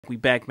We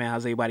back, man.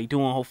 How's everybody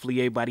doing? Hopefully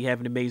everybody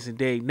having an amazing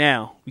day.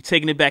 Now, we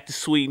taking it back to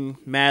Sweden.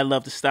 Mad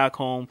love to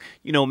Stockholm.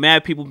 You know,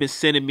 mad people been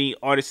sending me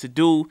artists to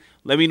do.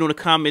 Let me know in the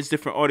comments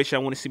different artists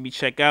y'all want to see me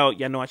check out.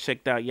 Y'all know I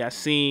checked out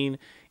Yasin,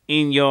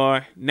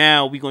 Inyar.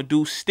 Now we gonna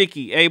do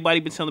Sticky. Everybody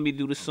been telling me to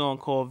do this song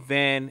called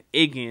Vänd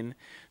igen.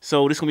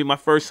 So this gonna be my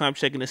first time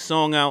checking this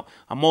song out.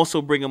 I'm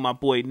also bringing my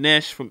boy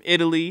Nesh from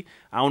Italy.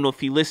 I don't know if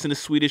he listens to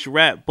Swedish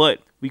rap, but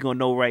we gonna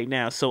know right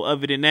now. So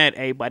other than that,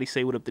 everybody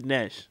say what up to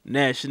Nesh.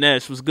 Nesh,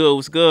 what's good?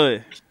 What's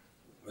good?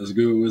 What's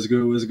good? What's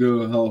good? What's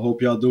good? I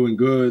hope y'all doing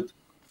good.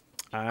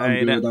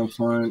 I'm good. I'm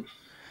fine.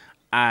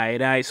 All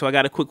right. So I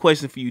got a quick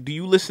question for you. Do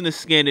you listen to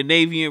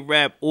Scandinavian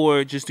rap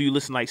or just do you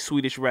listen like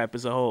Swedish rap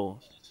as a whole?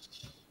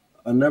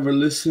 I never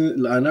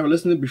listened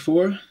it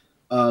before.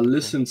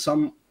 Listened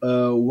some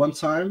one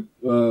time.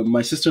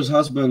 My sister's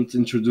husband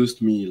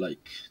introduced me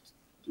like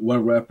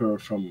one rapper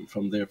from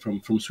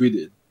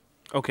Sweden.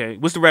 Okay.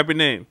 What's the rapper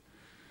name?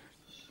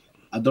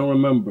 I don't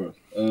remember.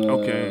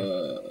 Okay.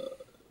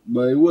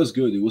 But it was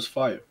good. It was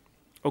fire.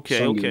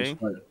 Okay.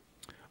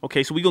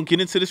 Okay, so we're going to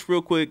get into this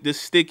real quick. This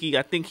Sticky,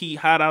 I think he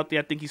hot out there.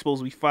 I think he's supposed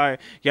to be fire.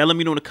 Y'all let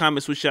me know in the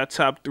comments what's your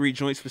top 3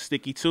 joints for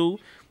Sticky 2.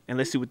 And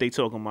let's see what they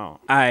talking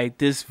about. All right,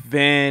 this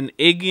Vänd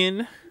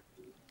igen.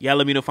 Y'all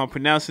let me know if I'm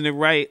pronouncing it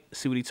right.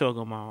 See what he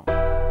talking about.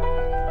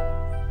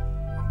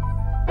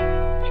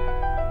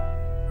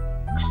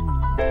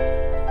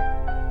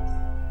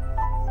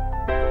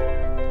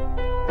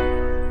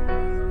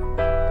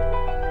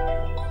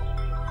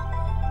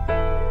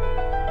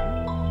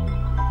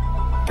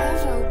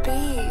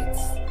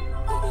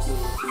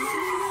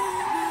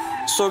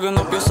 Såg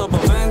upp, jag sa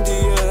bara vänd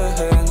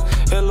igen.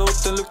 Hela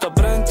orten luktar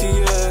bränt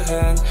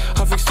igen.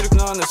 Han fick stryk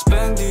när han är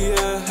spänd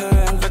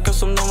igen. Verkar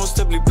som någon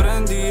måste bli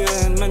bränd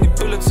igen. Men i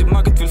bullets i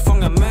maget vill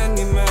fånga män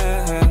i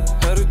män.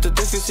 Här ute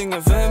det finns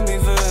ingen vän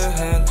min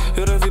vän.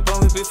 Hur är vi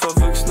barn, vi blir för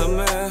vuxna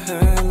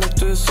män. När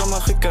du är sommar,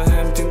 skicka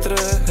hem din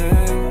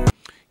drän.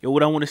 Yo,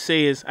 what I want to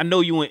say is, I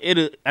know you in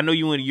Italy. I know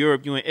you in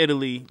Europe. You in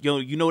Italy. Yo,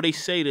 you know they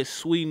say that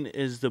Sweden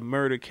is the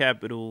murder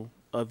capital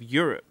of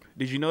Europe.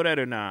 Did you know that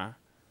or nah?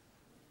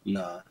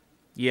 Nah.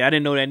 Yeah, I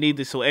didn't know that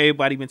neither. So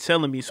everybody been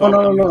telling me. So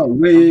no.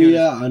 Wait,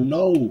 yeah, I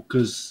know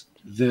because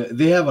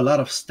they have a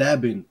lot of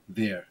stabbing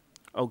there.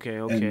 Okay.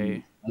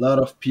 And a lot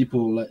of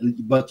people,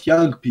 but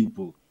young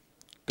people.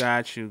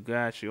 Got you.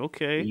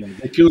 Okay. Yeah,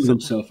 they kill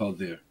themselves out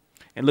there.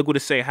 And look what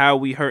it say. How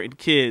we hurting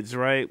kids,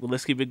 right? Well,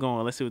 let's keep it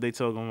going. Let's see what they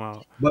talking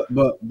about.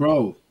 But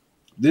bro,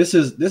 this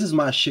is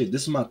my shit.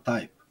 This is my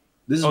type.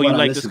 This is what you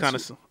like this kind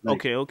of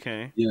like,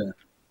 okay. Yeah.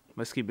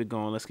 Let's keep it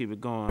going.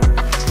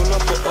 Pull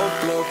up på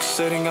upplock,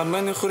 ser inga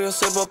människor, jag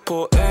ser bara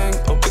poäng.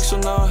 Och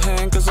byxorna har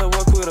häng, cause I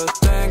walk with a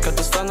tank. Att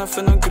det stannar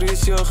för någon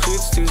gris, jag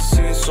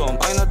skyddstillsyn. Så om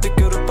aina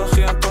dyker upp,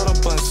 achian tar dem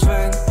på en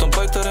sväng. De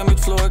bajtar i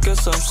mitt flow, I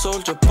guess I'm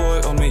soldier boy.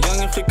 Om min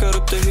youngen skickar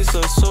upp det,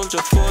 hissar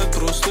soldier boy.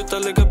 Bror, sluta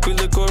lägga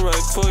bilder, go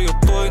right for your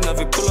boy. När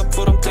vi pull up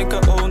får de tänka,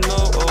 oh no.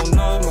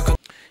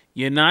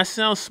 Yeah, nah, it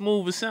sounds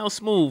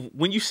smooth.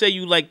 When you say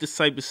you like this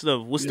type of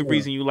stuff, what's the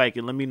reason you like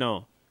it? Let me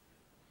know.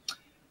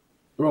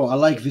 Bro, I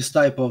like this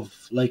type of,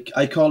 like,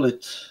 I call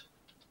it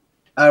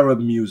Arab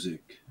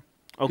music.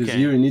 Because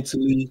here in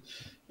Italy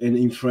and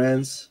in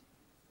France,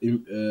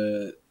 it's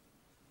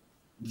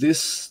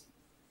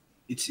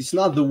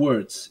not the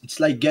words. It's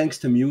like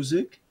gangster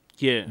music.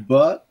 Yeah.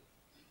 But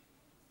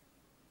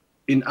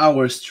in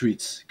our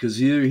streets, because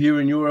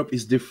here in Europe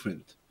is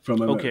different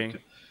from America. Okay,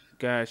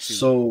 got you.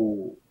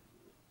 So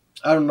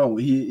I don't know.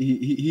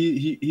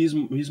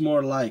 He's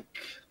more like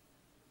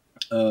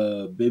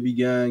Baby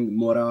Gang,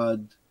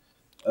 Morad.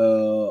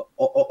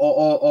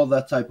 All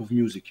that type of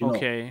music, you know.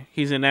 Okay,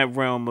 he's in that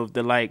realm of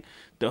the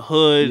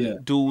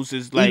hood dudes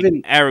is like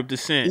even, Arab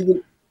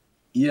descent.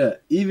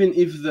 Even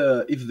if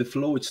the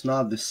flow it's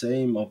not the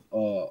same of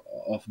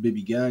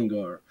Baby Gang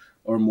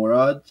or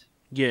Morad,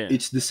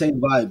 it's the same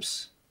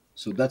vibes.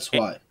 So that's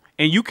why.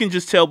 And you can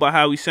just tell by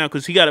how he sound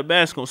because he got a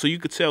mask on, so you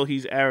could tell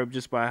he's Arab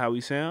just by how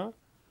he sound.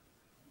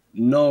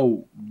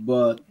 No,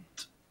 but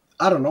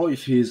I don't know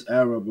if he's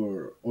Arab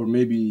or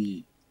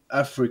maybe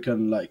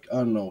African. Like I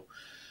don't know.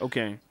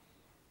 Okay,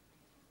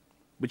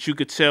 but you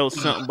could tell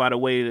something by the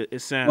way that it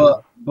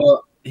sounds.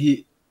 But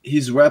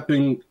he's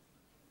rapping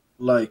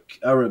like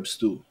Arabs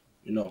too,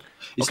 you know.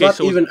 It's not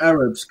even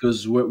Arabs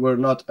because we're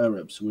not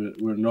Arabs.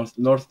 We're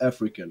North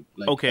African.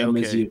 Like okay.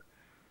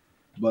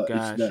 But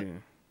got it's that.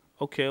 You.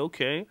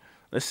 Okay.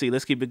 Let's see.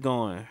 Let's keep it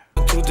going.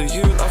 Trodde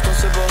julafton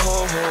ser bara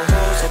ho ho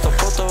ho. Satt och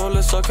pratade,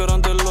 håller saker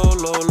under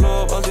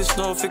low. Aldrig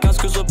snå, fick han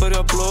skuss och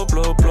börja blå.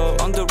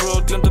 On the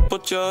road, glömde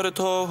bort jag ett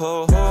ho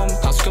ho hom.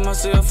 Han ska man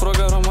säga,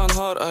 frågar om han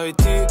har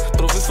ID.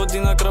 Bro, vi får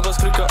dina grabbar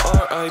skrika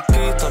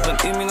RIP. Tabben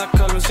i mina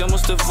kalmis, jag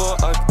måste vara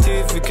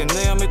aktiv. Vilken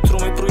nej, jag mig tro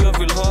mig bro, jag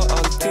vill ha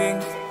allting.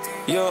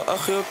 Jag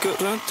achi åker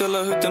runt hela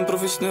huden, bro,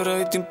 vi snurrar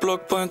i din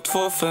block på en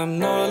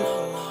 250.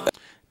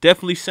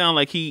 Definitely sound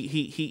like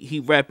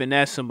he rapping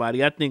at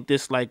somebody. I think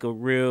this like a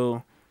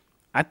real.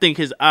 I think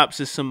his ops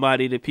is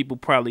somebody that people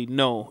probably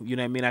know. You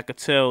know what I mean? I could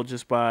tell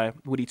just by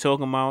what he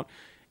talking about.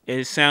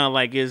 It sound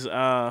like his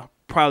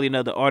probably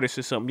another artist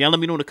or something. Y'all let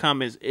me know in the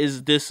comments.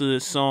 Is this a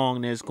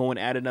song that's going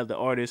at another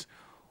artist,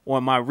 or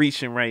am I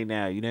reaching right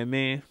now? You know what I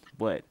mean?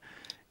 But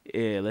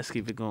yeah, let's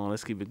keep it going.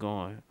 Let's keep it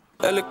going.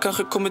 Eller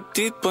kanske kommit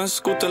dit på en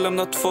skoter,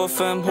 lämnat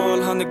 2-5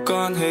 hål, han är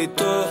gone, hej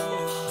då.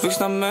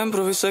 Vuxna män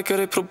bror, vi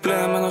säkrar i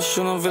problemen och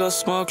shunon vill ha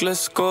smoke,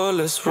 let's go,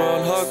 let's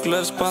roll.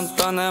 Haglöfs,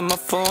 pantan, hemma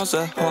phone, så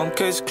home,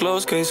 case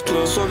close.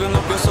 Såg en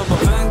upp, jag sa bara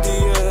vänd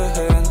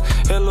igen.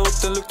 Hela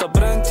orten luktar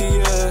bränt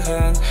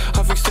igen.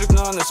 Han fick stryk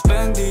när han är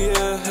spänd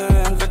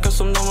igen. Vecka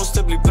som någon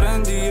måste bli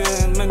bränd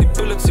igen. Men i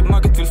bullets i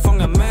maget vill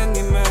fånga män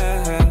i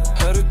män.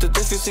 Här ute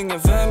det finns ingen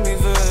vem i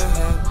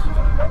vän.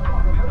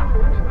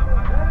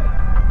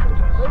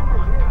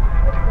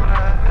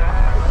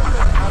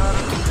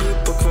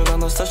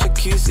 Stasha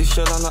keys i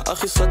källarna.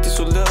 Achi satt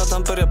isolerad,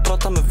 han började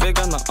prata med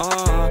väggarna.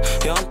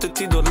 Jag har inte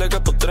tid att lägga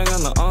på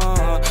drängarna.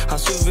 Han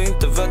suver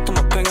inte vet om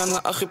pengarna.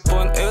 Achi på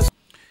en el.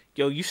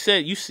 Yo, you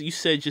said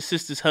your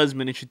sister's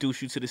husband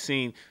introduced you to the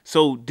scene.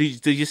 So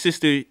did your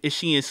sister, is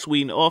she in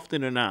Sweden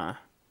often or not?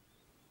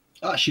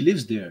 She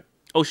lives there.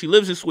 Oh, she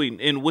lives in Sweden.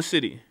 In what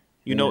city?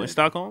 You know, in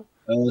Stockholm?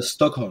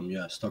 Stockholm,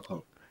 yeah,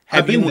 Stockholm.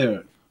 Have I've been you,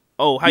 there.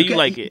 Oh, how you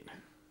like it?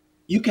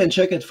 You can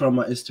check it from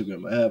my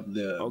Instagram. I have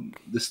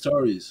the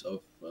stories of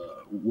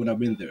when I've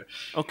been there.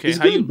 Okay, it's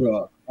good,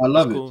 bro. I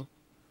love it.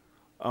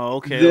 Oh,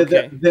 okay,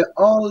 the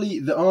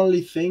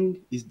only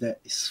thing is that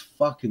it's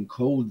fucking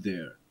cold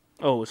there.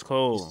 Oh, it's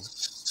cold.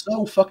 It's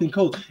so fucking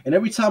cold. And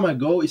every time I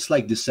go, it's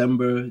like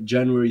December,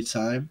 January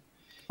time.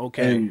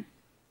 Okay. And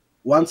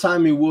one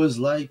time it was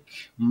like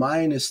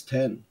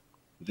 -10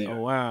 there.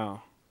 Oh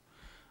wow.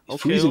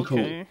 It's freezing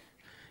cold.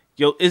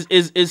 Yo,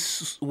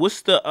 is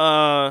what's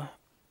the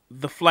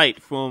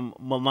flight from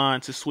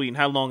Milan to Sweden?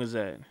 How long is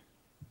that?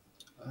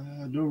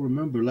 I don't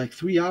remember. Like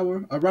 3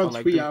 hours? Around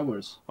like 3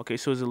 hours. Okay,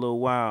 so it's a little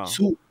while.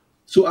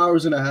 2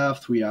 hours and a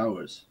half, 3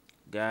 hours.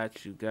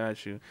 Got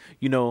you.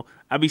 You know,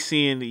 I be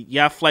seeing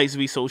y'all flights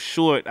be so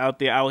short out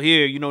there. Out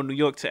here, you know, New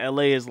York to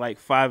LA is like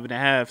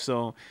 5.5.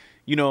 So,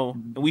 you know,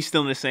 we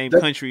still in the same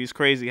country. It's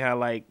crazy how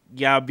like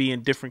y'all be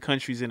in different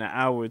countries in an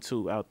hour or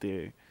two out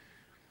there.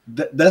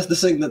 That's the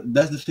thing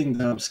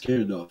that I'm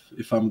scared of.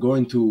 If I'm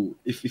going to,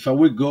 if I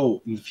would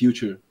go in the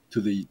future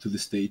to the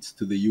States,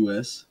 to the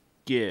US,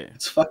 yeah,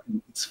 it's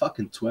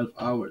fucking 12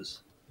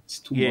 hours. It's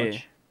too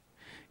much.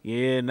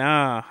 Yeah,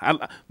 nah.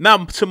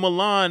 Now to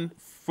Milan,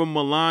 from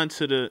Milan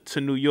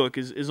to New York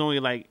is only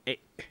like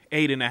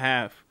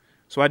 8.5.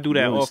 So I do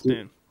that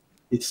often.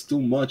 It's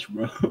too much,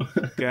 bro.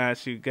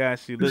 Got you.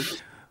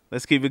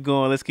 Let's keep it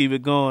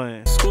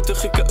going. Skoter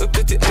skicka upp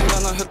det till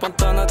änglarna. Hör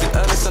pantana till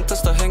RSen,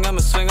 testa hänga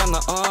med svängarna.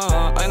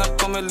 Aina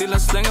kommer lilla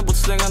slänga bort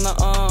slängarna.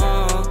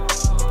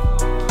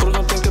 Bror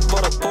de tänker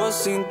bara på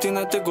sin tid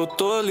när det går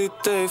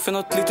dåligt, ey. För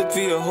något litet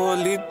vi har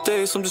håll i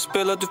dig. Som du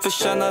spelar, du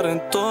förtjänar en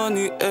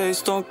Tony, ey.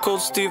 Stone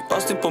Cold Steve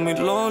Austin på min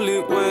lonely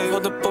way.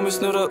 Håller på mig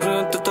snurra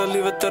runt, detta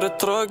livet är rätt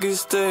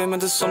tragiskt, ey. Men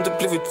det är som det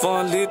blivit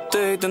vanligt,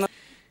 ey.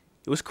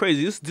 It was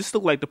crazy. This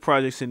look like the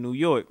projects in New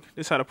York.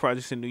 This how the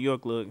projects in New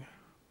York look.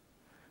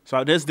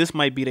 So this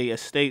might be their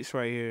estates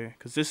right here,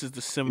 because this is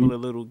the similar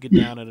little get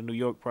down of the New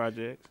York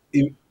project.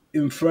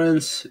 In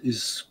France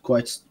is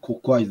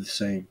quite the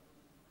same.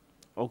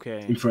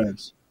 Okay. In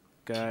France.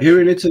 Gotcha.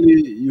 Here in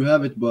Italy you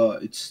have it,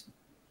 but it's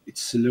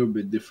a little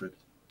bit different.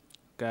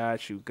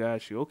 Got you.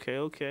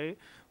 Okay.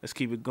 Let's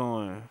keep it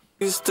going.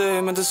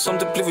 Men det som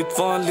det blivit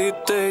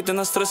vanligt, ey. Den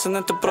här stressen är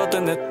inte bra,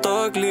 den är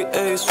daglig,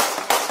 ey.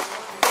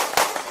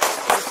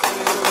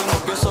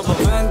 Jag sa bara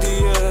vänd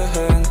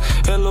igen.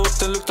 Hela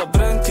orten luktar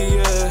bränt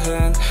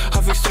igen.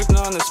 Han fick stryk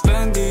när han är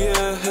spänd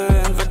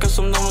igen. Vecka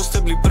som någon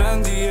måste bli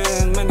bränd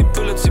igen. Men i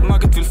bullets i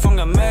maget vill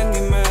fånga män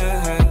i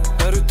män.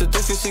 Här ute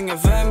det finns ingen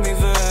vem i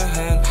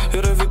vän.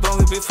 Hur är vi bra,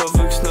 vi blir för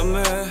vuxna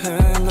män.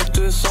 När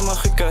du är sommar,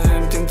 skicka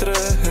hem din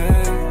drän.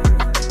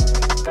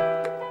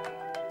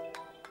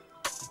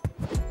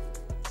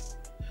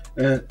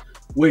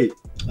 Wait,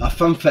 a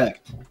fun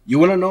fact.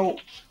 You wanna know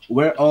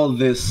where all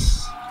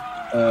this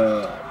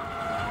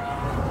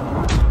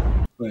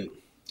wait,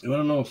 you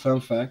wanna know a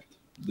fun fact?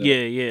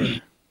 Yeah.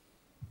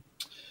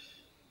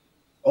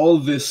 All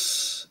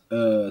this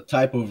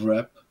type of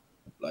rap,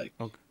 like,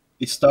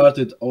 it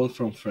started all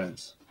from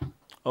France.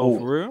 Oh,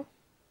 for real?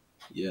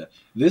 Yeah.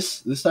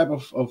 This type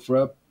of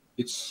rap,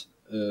 it's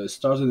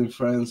started in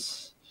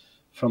France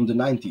from the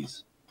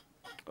 90s.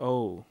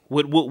 Oh,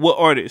 what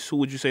artist? Who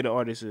would you say the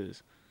artist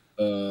is?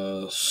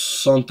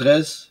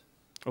 113.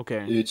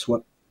 Okay. It's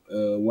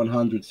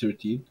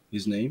 113,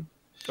 his name.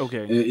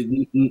 Okay.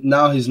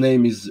 Now his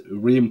name is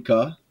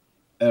Rimka,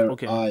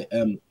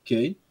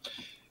 Rimk,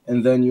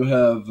 and then you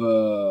have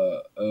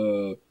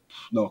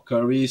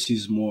Caris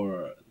is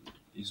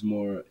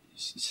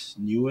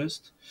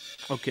newest.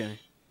 Okay.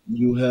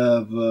 You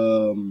have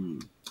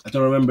I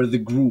don't remember the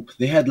group.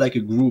 They had like a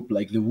group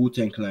like the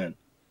Wu-Tang Clan.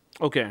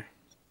 Okay.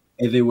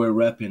 And they were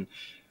rapping.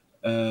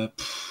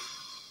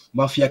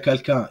 Mafia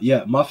Calcan.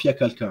 Yeah, Mafia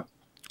Calcan.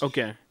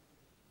 Okay.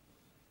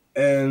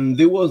 And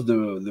they was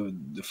the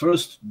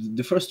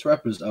first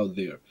rappers out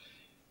there,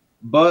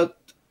 but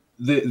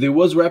they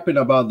was rapping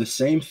about the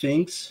same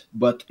things,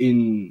 but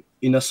in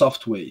in a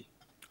soft way.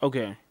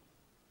 Okay.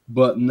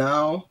 But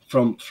now,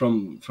 from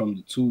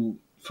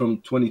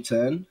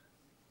 2010,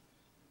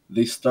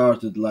 they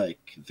started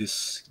like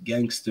this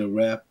gangster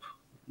rap,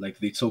 like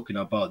they talking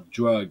about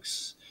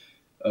drugs,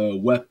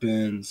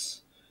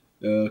 weapons,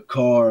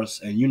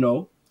 cars, and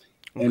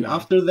And Okay.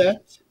 after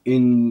that,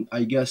 in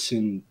I guess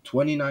in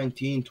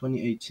 2019,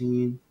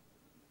 2018,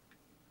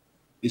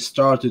 it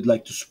started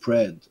like to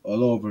spread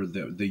all over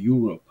the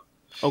Europe.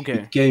 Okay.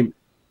 It came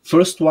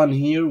first one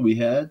here we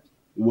had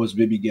was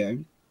Baby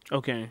Gang.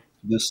 Okay.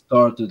 They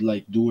started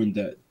like doing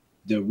the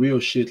real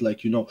shit,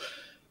 like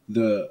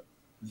the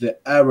the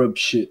Arab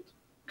shit,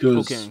 because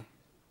Okay.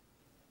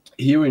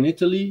 here in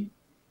Italy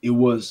it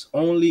was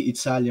only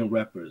Italian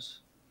rappers.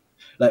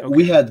 Like Okay.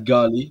 We had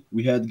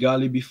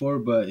Gali before,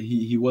 but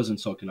he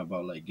wasn't talking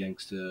about like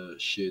gangster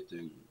shit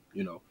and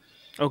you know.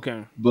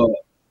 Okay. But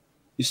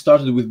it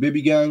started with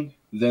Baby Gang,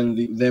 then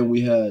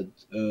we had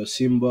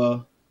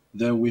Simba,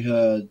 then we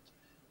had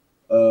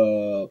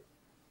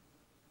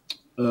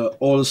uh,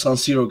 all the San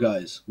Siro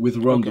guys with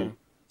Okay. Rondo,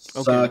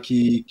 Okay.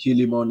 Saki,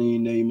 Kilimani,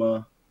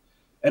 Neymar.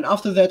 And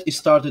after that, it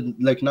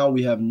started like now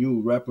we have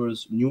new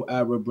rappers, new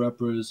Arab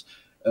rappers,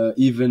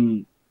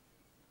 even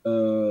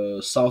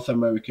South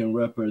American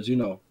rappers,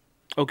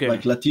 like Okay.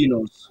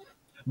 Latinos.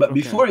 But Okay.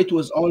 before it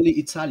was only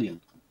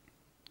Italian,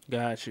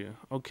 Got you.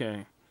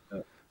 Okay.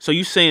 uh, So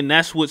you saying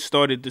that's what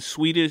started the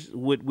Swedish?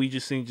 What we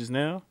just seen just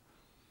now?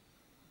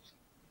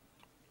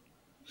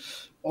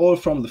 all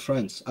from the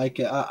friends. I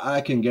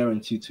can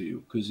guarantee to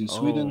you because in Oh.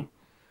 Sweden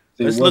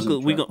there Let's look.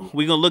 wasn't rapping.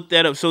 We gonna look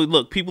that up. So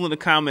look, people in the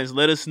comments,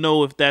 let us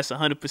know if that's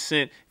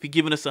 100%. If you're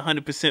giving us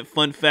 100%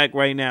 fun fact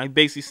right now, he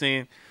basically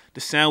saying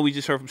the sound we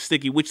just heard from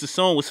Sticky, which the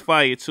song was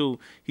fire too.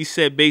 He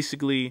said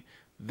basically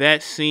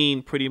that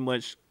scene pretty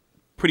much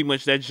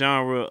that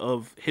genre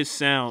of his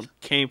sound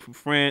came from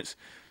France,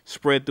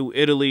 spread through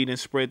Italy, then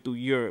spread through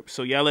Europe.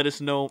 So y'all let us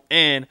know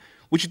and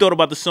what you thought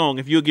about the song.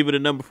 If you'll give it a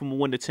number from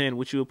 1 to 10,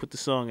 what you would put the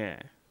song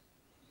at?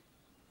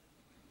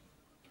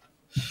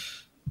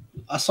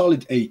 A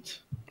solid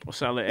 8, Or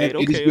solid and eight.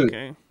 it is Okay. good.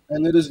 Okay.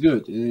 And it is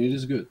good. It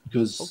is good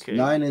because Okay.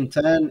 9 and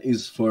 10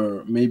 is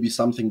for maybe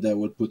something that I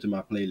would put in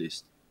my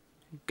playlist.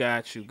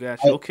 Got you.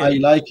 Got you. I Okay.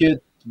 like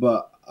it,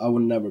 but I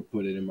would never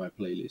put it in my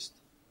playlist.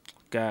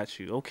 Got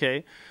you.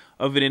 Okay.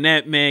 Other than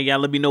that, man, y'all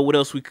let me know what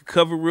else we could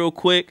cover real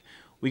quick.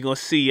 We gonna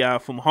see y'all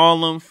from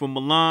Harlem, from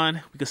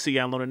Milan. We can see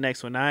y'all on the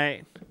next one. All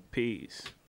right. Peace.